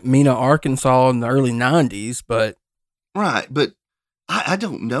were like Mena, Arkansas in the early 90s, but... Right, but I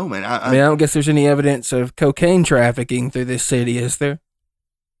don't know, man. I don't guess there's any evidence of cocaine trafficking through this city, is there?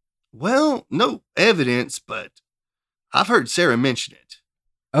 Well, no evidence, but I've heard Sarah mention it.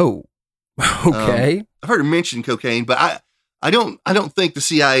 Oh, okay. I've heard her mention cocaine, but I don't think the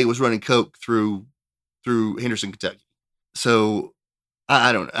CIA was running coke through Henderson, Kentucky. So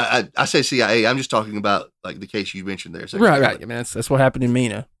I don't. I say CIA. I'm just talking about like the case you mentioned there. Right. I mean, that's what happened in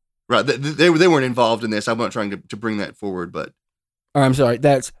Mena. Right. They weren't involved in this. I'm not trying to bring that forward, but I'm sorry.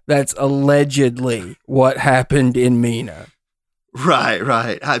 That's allegedly what happened in Mena. Right.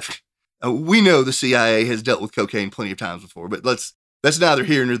 We know the CIA has dealt with cocaine plenty of times before, but that's neither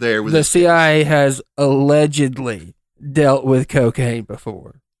here nor there. The CIA has allegedly dealt with cocaine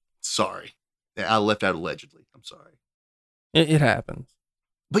before. Sorry. I left out allegedly. I'm sorry. It happens.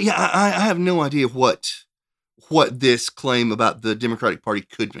 But yeah, I have no idea what what this claim about the Democratic Party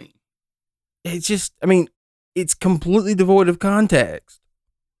could mean. It's just, I mean, it's completely devoid of context.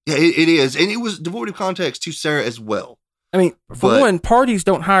 Yeah, it is. And it was devoid of context to Sarah as well. I mean, for one, parties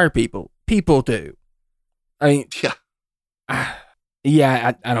don't hire people. People do. I mean,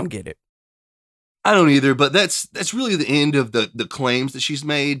 yeah, I don't get it. I don't either, but that's really the end of the claims that she's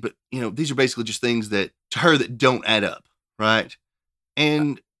made. But, these are basically just things that, to her, that don't add up, right?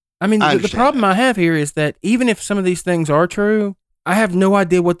 And I mean, the problem I have here is that even if some of these things are true, I have no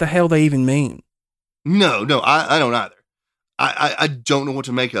idea what the hell they even mean. No, I don't either. I don't know what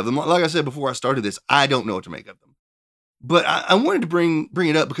to make of them. Like I said before I started this, I don't know what to make of them. But I wanted to bring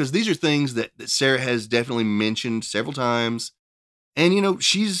it up because these are things that Sarah has definitely mentioned several times. And,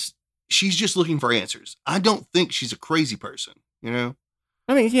 she's just looking for answers. I don't think she's a crazy person, I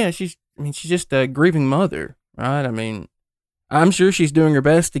mean, yeah, she's just a grieving mother, right? I mean, I'm sure she's doing her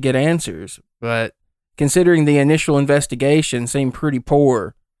best to get answers, but considering the initial investigation seemed pretty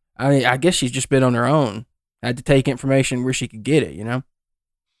poor, I guess she's just been on her own. Had to take information where she could get it,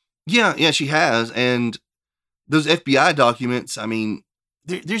 Yeah, she has. And those FBI documents, I mean,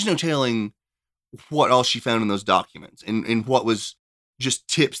 there's no telling what all she found in those documents and what was just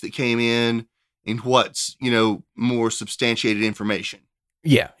tips that came in and what's, more substantiated information.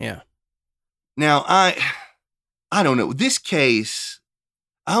 Yeah. Now, I don't know. This case,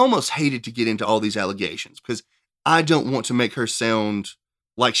 I almost hated to get into all these allegations because I don't want to make her sound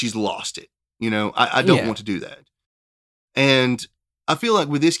like she's lost it. I don't want to do that. And I feel like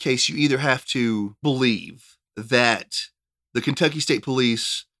with this case, you either have to believe that the Kentucky State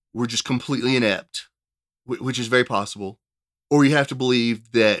Police were just completely inept, which is very possible, or you have to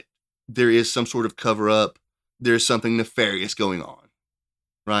believe that there is some sort of cover up. There's something nefarious going on.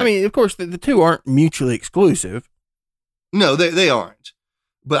 Right. I mean, of course, the two aren't mutually exclusive. No, they aren't.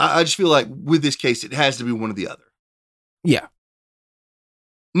 But I just feel like with this case, it has to be one or the other. Yeah.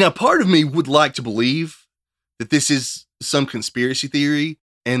 Now, part of me would like to believe that this is some conspiracy theory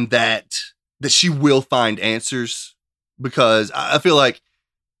and that she will find answers, because I feel like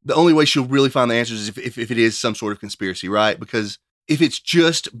the only way she'll really find the answers is if it is some sort of conspiracy, right? Because if it's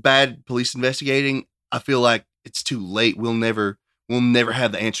just bad police investigating, I feel like it's too late. We'll never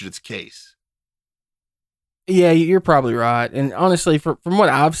have the answer to this case. Yeah, you're probably right. And honestly, from what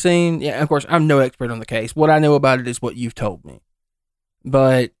I've seen, yeah, of course, I'm no expert on the case. What I know about it is what you've told me.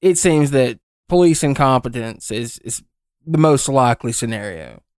 But it seems that police incompetence is the most likely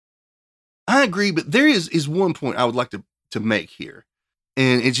scenario. I agree, but there is one point I would like to make here.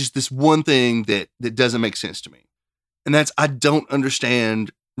 And it's just this one thing that doesn't make sense to me. And that's, I don't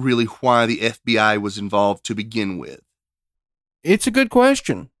understand really why the FBI was involved to begin with. It's a good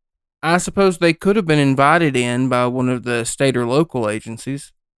question. I suppose they could have been invited in by one of the state or local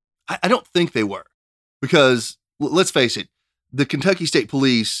agencies. I don't think they were. Because, let's face it, the Kentucky State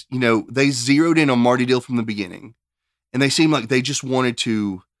Police, they zeroed in on Marty Dill from the beginning. And they seemed like they just wanted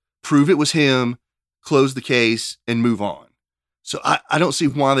to prove it was him, close the case, and move on. So I don't see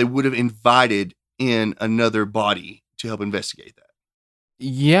why they would have invited in another body to help investigate that.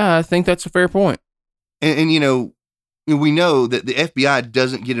 Yeah, I think that's a fair point. And we know that the FBI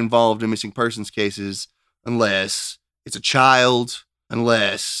doesn't get involved in missing persons cases unless it's a child,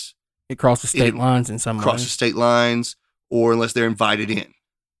 unless it crosses state lines in some way. Crosses state lines, or unless they're invited in.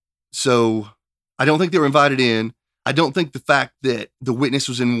 So I don't think they were invited in. I don't think the fact that the witness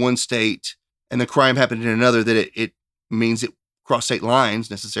was in one state and the crime happened in another, that it means it crossed state lines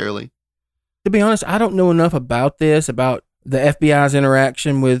necessarily. To be honest, I don't know enough about this, about the FBI's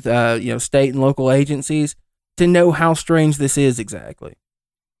interaction with state and local agencies, to know how strange this is exactly.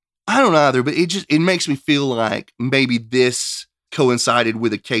 I don't either, but it makes me feel like maybe this coincided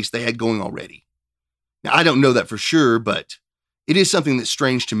with a case they had going already. Now, I don't know that for sure, but it is something that's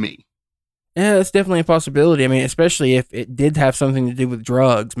strange to me. Yeah, it's definitely a possibility. I mean, especially if it did have something to do with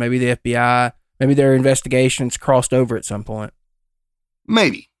drugs. Maybe the FBI, maybe their investigations crossed over at some point.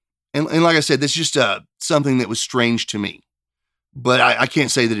 Maybe. And like I said, that's just something that was strange to me. But I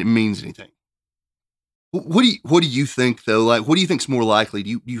can't say that it means anything. What do you think, though? Like, what do you think's more likely?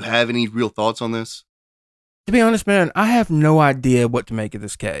 Do you have any real thoughts on this? To be honest, man, I have no idea what to make of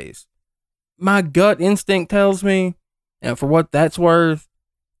this case. My gut instinct tells me, and for what that's worth,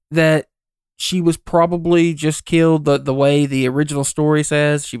 that she was probably just killed the way the original story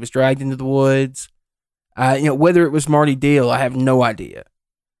says. She was dragged into the woods. Whether it was Marty Dill, I have no idea.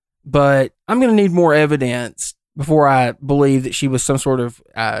 But I'm going to need more evidence before I believe that she was some sort of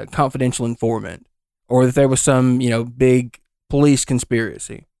confidential informant, or that there was some, big police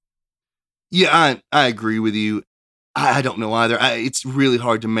conspiracy. Yeah, I agree with you. I don't know either. It's really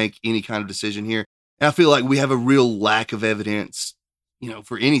hard to make any kind of decision here. And I feel like we have a real lack of evidence,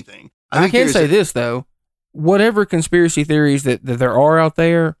 for anything. I can say this, though. Whatever conspiracy theories that there are out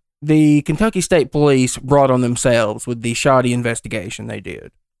there, the Kentucky State Police brought on themselves with the shoddy investigation they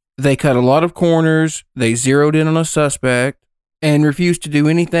did. They cut a lot of corners, they zeroed in on a suspect, and refused to do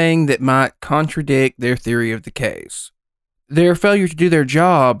anything that might contradict their theory of the case. Their failure to do their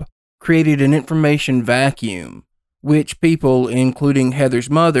job created an information vacuum, which people, including Heather's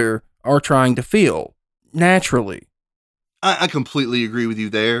mother, are trying to fill, naturally. I completely agree with you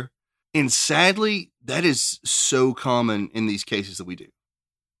there. And sadly, that is so common in these cases that we do.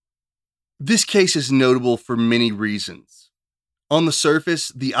 This case is notable for many reasons. On the surface,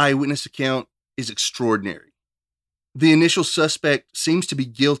 the eyewitness account is extraordinary. The initial suspect seems to be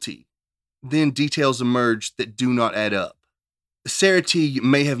guilty, then details emerge that do not add up. Sarah Teague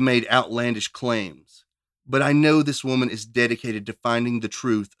may have made outlandish claims, but I know this woman is dedicated to finding the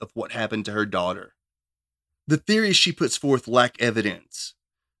truth of what happened to her daughter. The theories she puts forth lack evidence,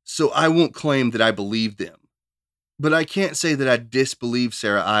 so I won't claim that I believe them. But I can't say that I disbelieve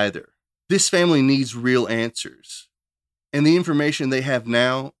Sarah either. This family needs real answers, and the information they have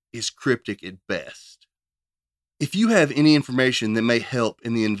now is cryptic at best. If you have any information that may help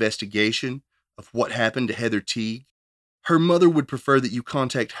in the investigation of what happened to Heather Teague, her mother would prefer that you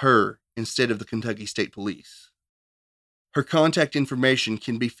contact her instead of the Kentucky State Police. Her contact information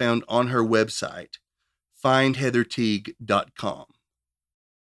can be found on her website, findheatherteague.com.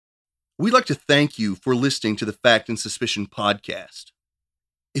 We'd like to thank you for listening to the Fact and Suspicion podcast.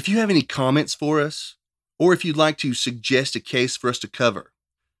 If you have any comments for us, or if you'd like to suggest a case for us to cover,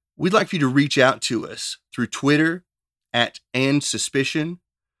 we'd like for you to reach out to us through Twitter @andsuspicion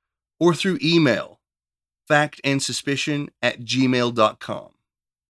or through email factandsuspicion@gmail.com.